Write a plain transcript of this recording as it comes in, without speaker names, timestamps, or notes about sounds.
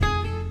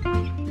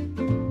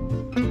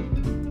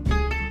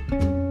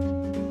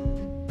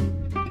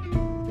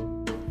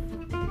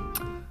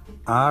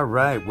All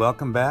right,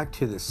 welcome back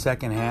to the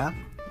second half.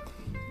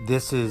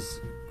 This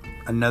is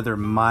another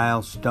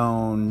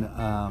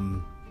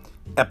milestone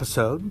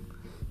episode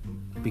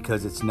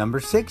because it's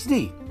number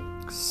 60.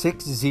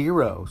 60.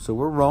 So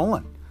we're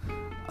rolling.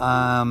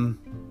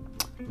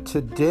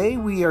 Today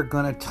we are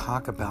going to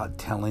talk about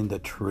telling the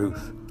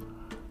truth.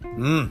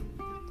 And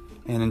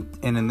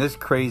in this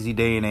crazy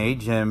day and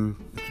age,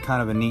 it's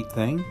kind of a neat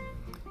thing.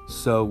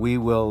 So we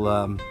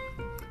will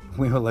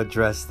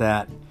address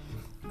that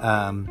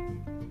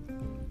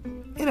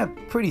in a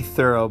pretty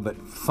thorough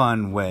but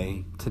fun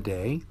way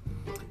today,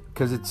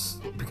 because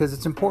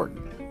it's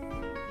important.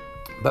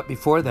 But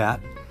before that,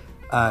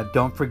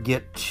 don't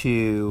forget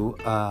to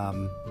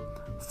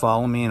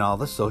follow me on all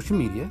the social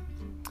media.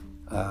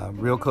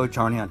 Real Coach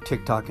Arnie on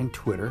TikTok and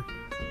Twitter.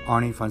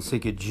 Arnie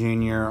Fonseca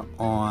Jr.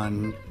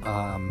 on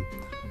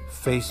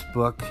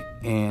Facebook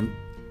and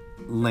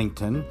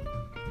LinkedIn.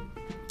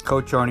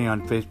 Coach Arnie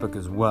on Facebook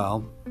as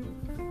well.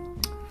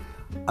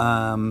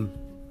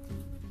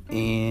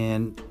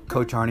 And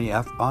Coach Arnie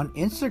F on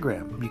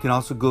Instagram. You can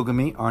also Google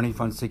me, Arnie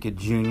Fonseca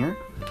Jr.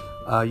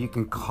 You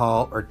can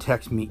call or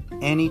text me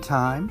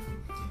anytime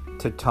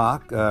to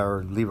talk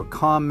or leave a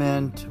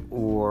comment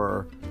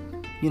or,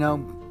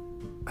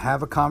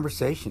 have a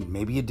conversation.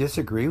 Maybe you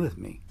disagree with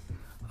me.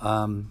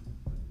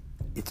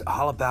 It's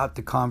all about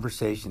the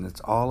conversation.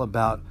 It's all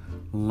about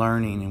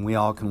learning, and we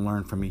all can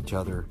learn from each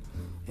other.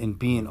 And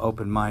being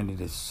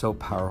open-minded is so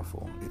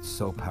powerful. It's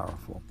so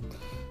powerful.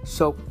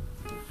 So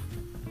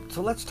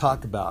let's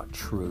talk about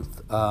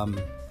truth. I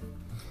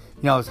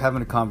was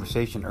having a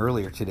conversation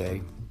earlier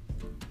today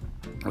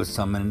with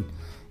someone,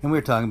 and we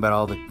were talking about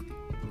all the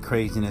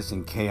craziness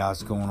and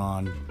chaos going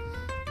on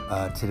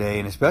today,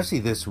 and especially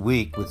this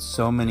week with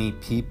so many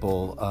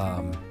people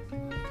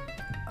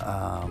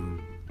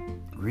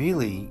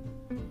really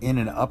in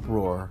an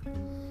uproar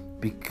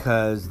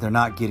because they're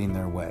not getting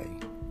their way.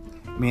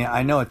 I mean,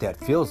 I know what that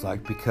feels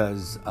like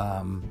because,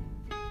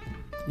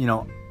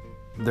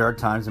 there are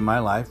times in my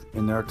life,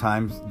 and there are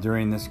times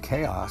during this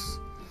chaos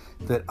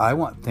that I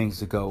want things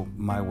to go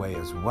my way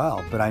as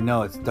well. But I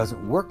know it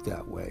doesn't work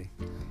that way.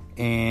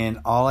 And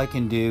all I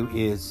can do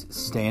is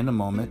stay in the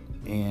moment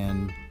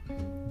and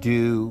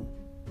do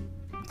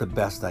the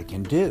best I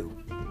can do.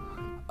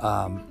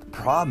 The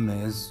problem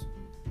is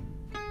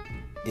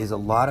a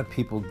lot of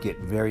people get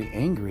very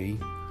angry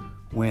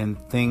when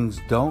things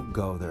don't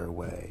go their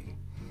way.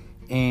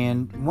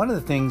 And one of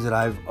the things that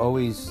I've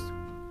always...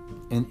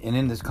 And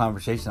in this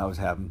conversation I was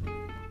having,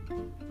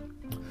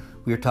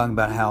 we were talking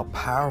about how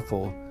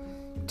powerful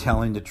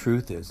telling the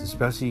truth is,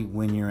 especially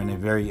when you're in a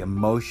very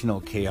emotional,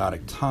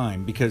 chaotic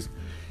time, because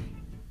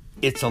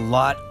it's a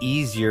lot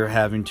easier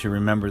having to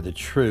remember the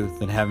truth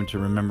than having to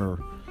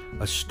remember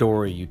a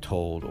story you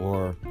told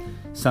or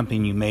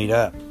something you made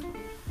up.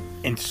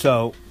 And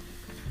so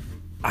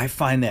I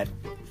find that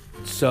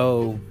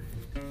so,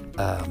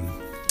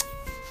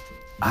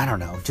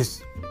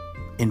 just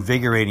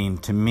invigorating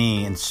to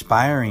me,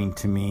 inspiring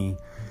to me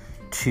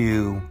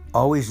to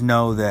always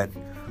know that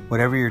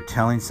whatever you're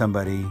telling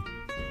somebody,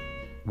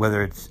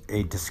 whether it's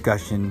a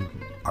discussion,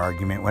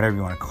 argument, whatever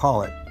you want to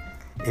call it,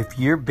 if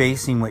you're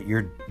basing what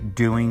you're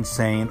doing,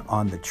 saying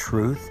on the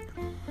truth,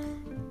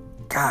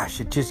 gosh,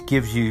 it just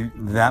gives you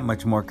that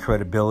much more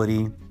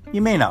credibility.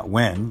 You may not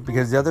win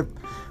because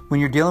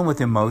when you're dealing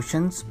with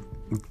emotions,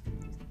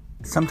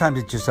 sometimes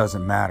it just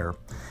doesn't matter.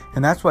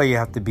 And that's why you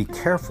have to be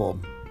careful,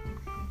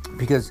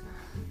 because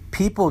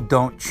people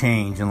don't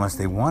change unless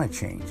they want to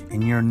change,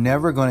 and you're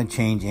never going to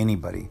change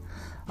anybody.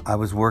 I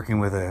was working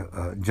with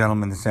a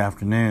gentleman this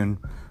afternoon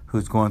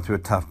who's going through a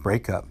tough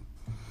breakup,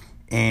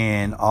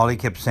 and all he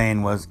kept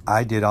saying was,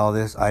 I did all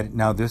this.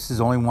 Now this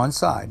is only one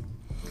side,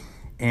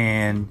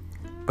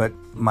 but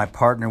my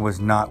partner was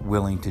not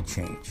willing to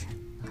change.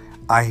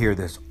 I hear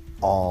this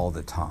all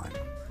the time.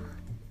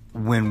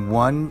 When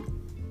one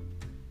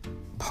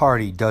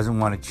party doesn't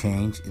want to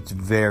change, it's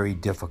very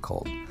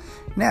difficult.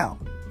 Now,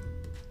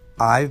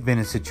 I've been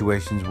in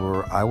situations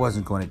where I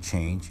wasn't going to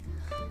change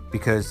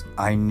because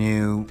I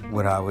knew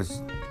what I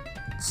was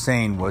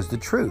saying was the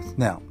truth.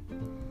 Now,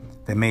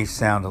 that may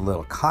sound a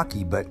little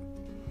cocky, but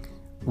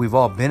we've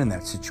all been in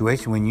that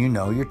situation when you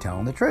know you're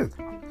telling the truth.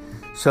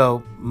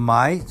 So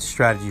my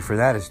strategy for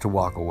that is to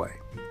walk away.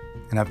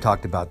 And I've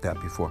talked about that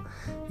before.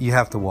 You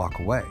have to walk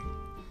away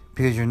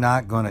because you're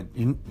not going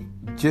to...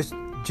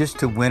 Just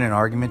to win an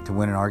argument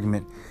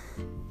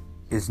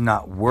is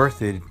not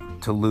worth it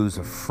to lose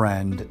a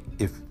friend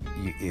if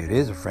it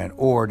is a friend,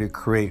 or to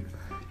create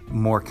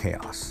more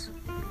chaos,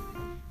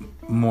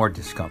 more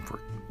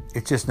discomfort.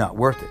 It's just not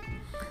worth it.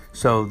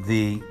 So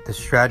the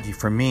strategy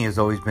for me has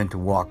always been to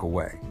walk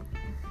away,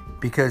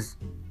 because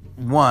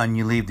one,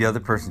 you leave the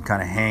other person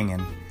kind of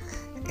hanging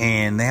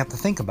and they have to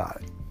think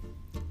about it.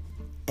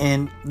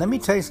 And let me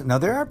tell you something. Now,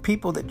 there are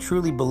people that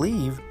truly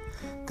believe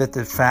that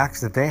the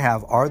facts that they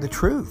have are the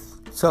truth.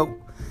 So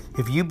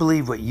if you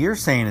believe what you're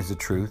saying is the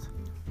truth,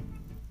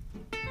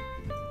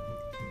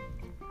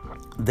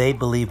 they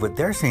believe what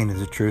they're saying is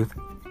the truth,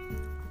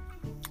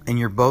 and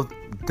you're both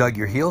dug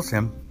your heels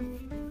in,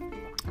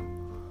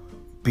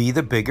 be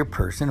the bigger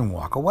person and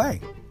walk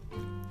away.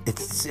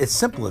 It's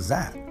simple as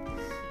that.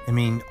 I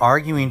mean,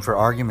 arguing for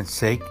argument's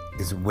sake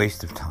is a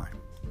waste of time.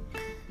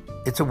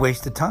 It's a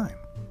waste of time.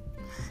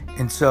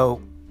 And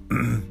so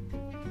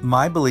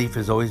my belief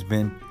has always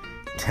been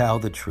tell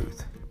the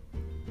truth.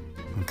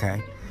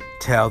 Okay?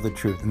 Tell the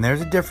truth. And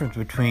there's a difference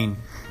between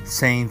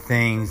saying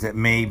things that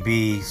may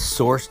be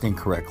sourced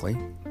incorrectly,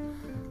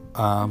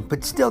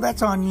 but still,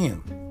 that's on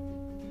you.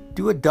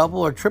 Do a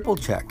double or triple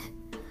check.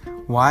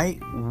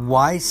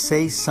 Why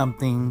say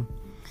something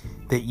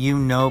that you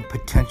know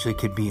potentially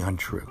could be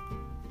untrue?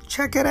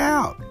 Check it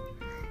out.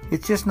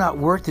 It's just not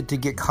worth it to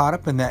get caught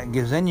up in that,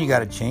 because then you got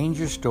to change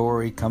your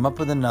story, come up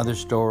with another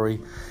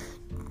story,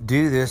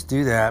 do this,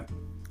 do that.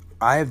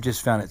 I have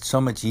just found it so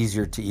much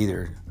easier to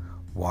either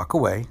walk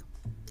away,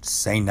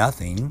 say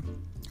nothing,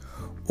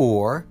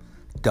 or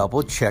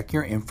double check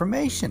your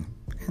information.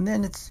 And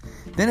then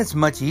it's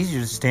much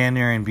easier to stand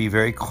there and be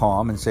very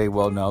calm and say,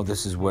 well, no,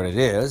 this is what it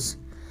is.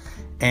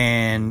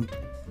 And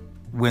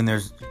when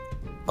there's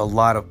a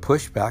lot of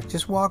pushback,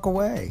 just walk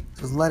away.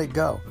 Just let it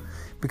go.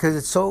 Because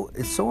it's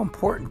so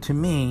important to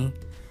me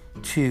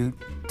to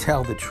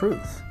tell the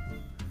truth.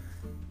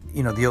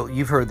 You know,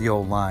 you've heard the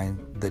old line,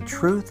 the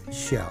truth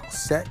shall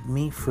set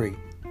me free.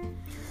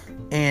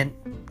 And,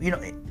 you know,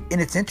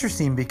 and it's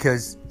interesting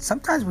because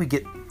sometimes we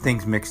get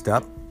things mixed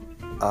up.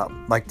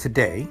 Like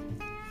today,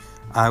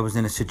 I was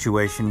in a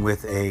situation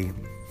with a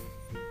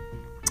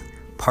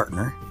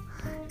partner,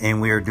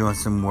 and we were doing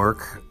some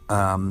work,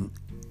 and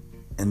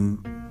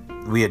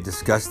we had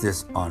discussed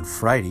this on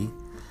Friday.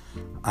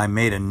 I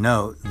made a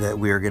note that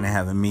we were going to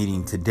have a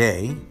meeting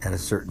today at a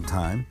certain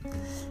time,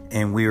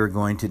 and we were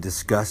going to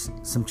discuss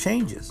some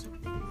changes.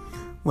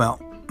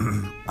 Well,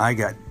 I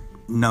got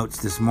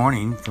notes this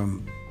morning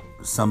from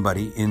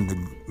somebody in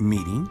the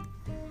meeting,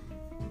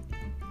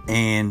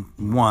 and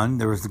one,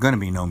 there was going to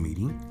be no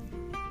meeting.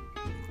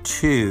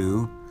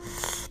 Two,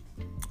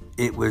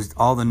 it was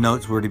all the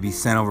notes were to be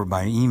sent over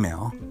by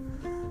email.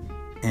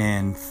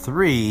 And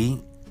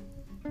three,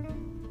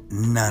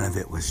 none of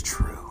it was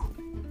true.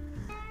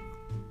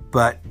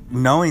 But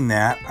knowing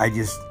that, I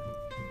just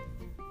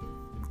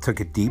took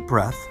a deep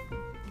breath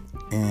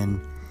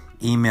and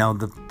emailed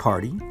the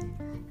party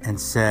and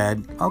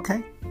said,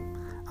 okay,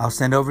 I'll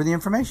send over the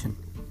information.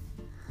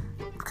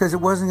 Because it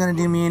wasn't going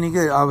to do me any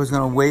good. I was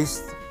going to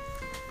waste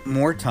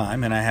more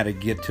time, and I had to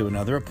get to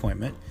another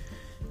appointment,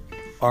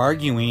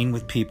 arguing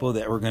with people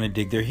that were going to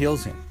dig their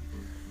heels in.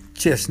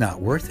 Just not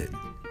worth it.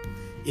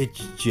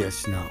 It's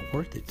just not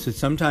worth it. So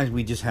sometimes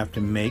we just have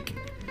to make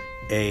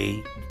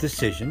a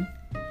decision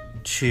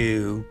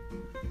to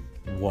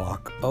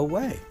walk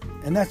away.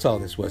 And that's all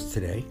this was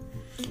today.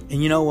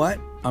 And you know what?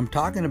 I'm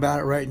talking about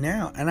it right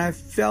now, and I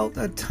felt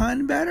a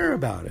ton better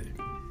about it.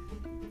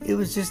 It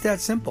was just that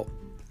simple.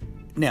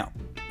 Now,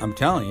 I'm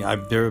telling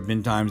you, there have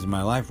been times in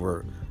my life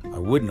where I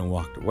wouldn't have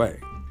walked away.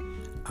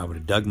 I would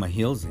have dug my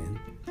heels in,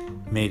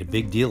 made a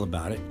big deal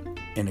about it,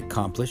 and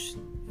accomplished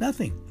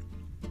nothing.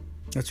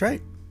 That's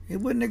right. It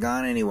wouldn't have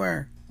gone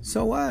anywhere.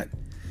 So what?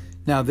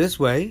 Now this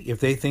way, if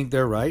they think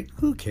they're right,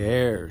 who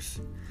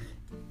cares?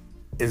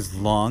 As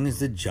long as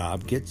the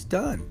job gets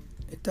done.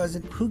 It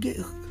doesn't,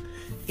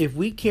 if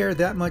we care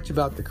that much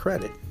about the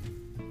credit,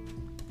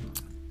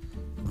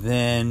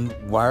 then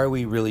why are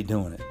we really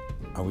doing it?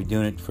 Are we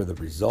doing it for the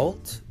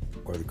result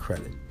or the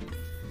credit?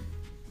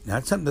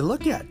 That's something to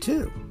look at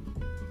too.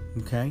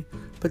 Okay?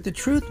 But the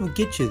truth will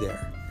get you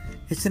there.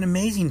 It's an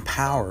amazing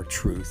power,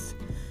 truth.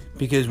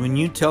 Because when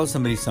you tell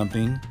somebody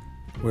something,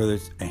 whether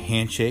it's a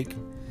handshake,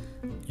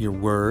 your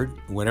word,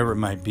 whatever it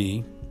might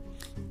be,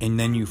 and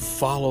then you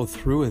follow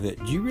through with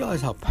it, do you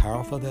realize how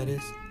powerful that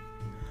is?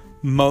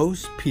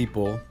 Most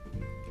people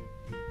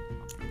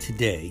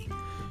today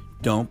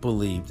don't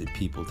believe that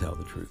people tell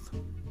the truth.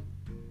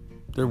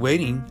 They're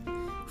waiting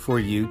for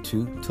you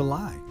to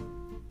lie.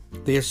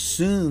 They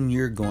assume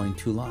you're going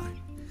to lie.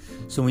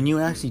 So when you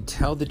actually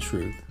tell the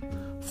truth,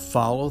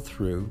 follow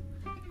through,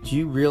 do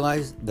you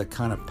realize the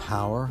kind of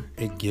power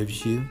it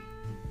gives you?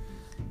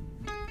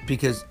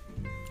 Because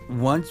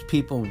once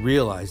people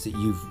realize that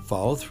you've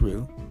followed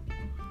through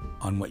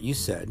on what you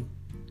said,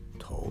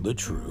 told the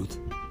truth,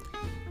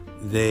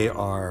 they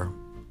are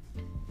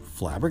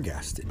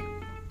flabbergasted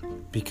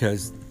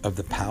because of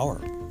the power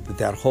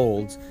that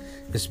holds,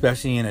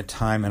 especially in a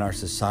time in our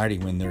society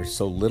when there's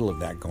so little of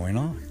that going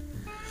on.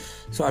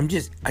 So I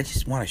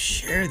just want to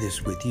share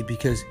this with you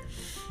because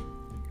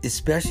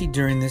especially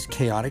during this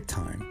chaotic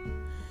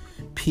time,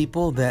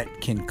 people that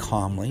can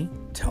calmly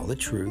tell the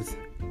truth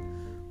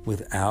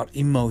without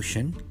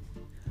emotion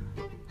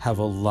have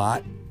a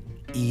lot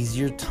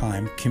easier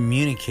time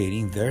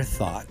communicating their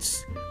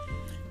thoughts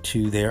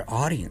to their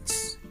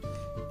audience.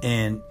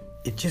 And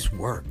it just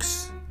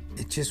works.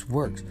 It just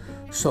works.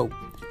 So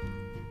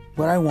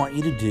what I want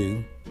you to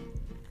do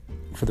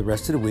for the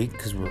rest of the week,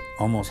 because we're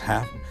almost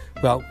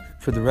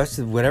for the rest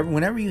of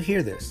whenever you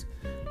hear this,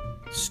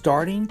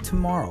 starting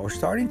tomorrow or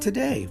starting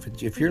today,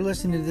 if you're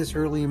listening to this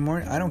early in the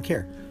morning, I don't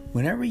care.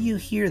 Whenever you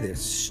hear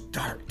this,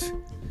 start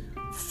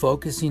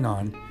focusing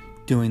on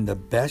doing the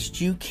best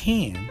you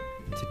can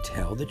to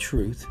tell the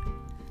truth,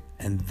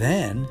 and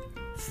then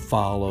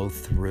follow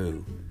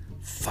through.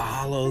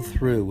 Follow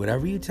through.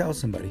 Whatever you tell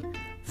somebody,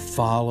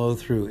 follow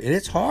through. And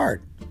it's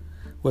hard.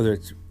 Whether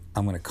it's,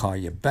 I'm going to call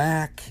you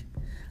back,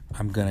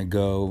 I'm going to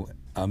go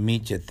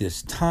meet you at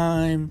this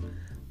time,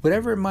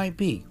 whatever it might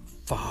be,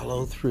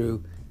 follow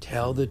through,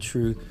 tell the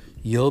truth.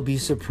 You'll be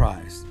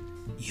surprised.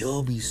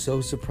 You'll be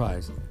so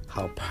surprised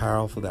how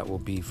powerful that will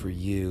be for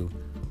you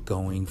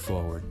going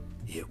forward.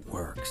 It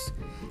works.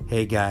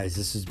 Hey guys,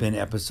 this has been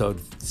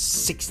episode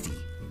 60.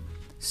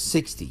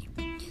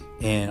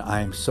 And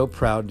I am so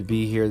proud to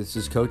be here. This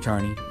is Coach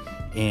Arnie.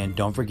 And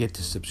don't forget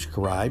to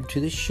subscribe to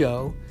the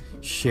show.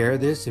 Share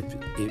this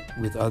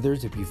with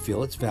others if you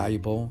feel it's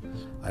valuable.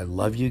 I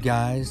love you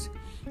guys.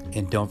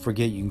 And don't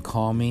forget, you can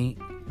call me,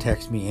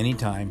 text me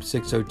anytime,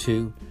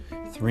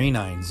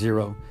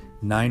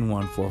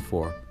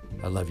 602-390-9144.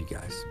 I love you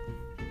guys.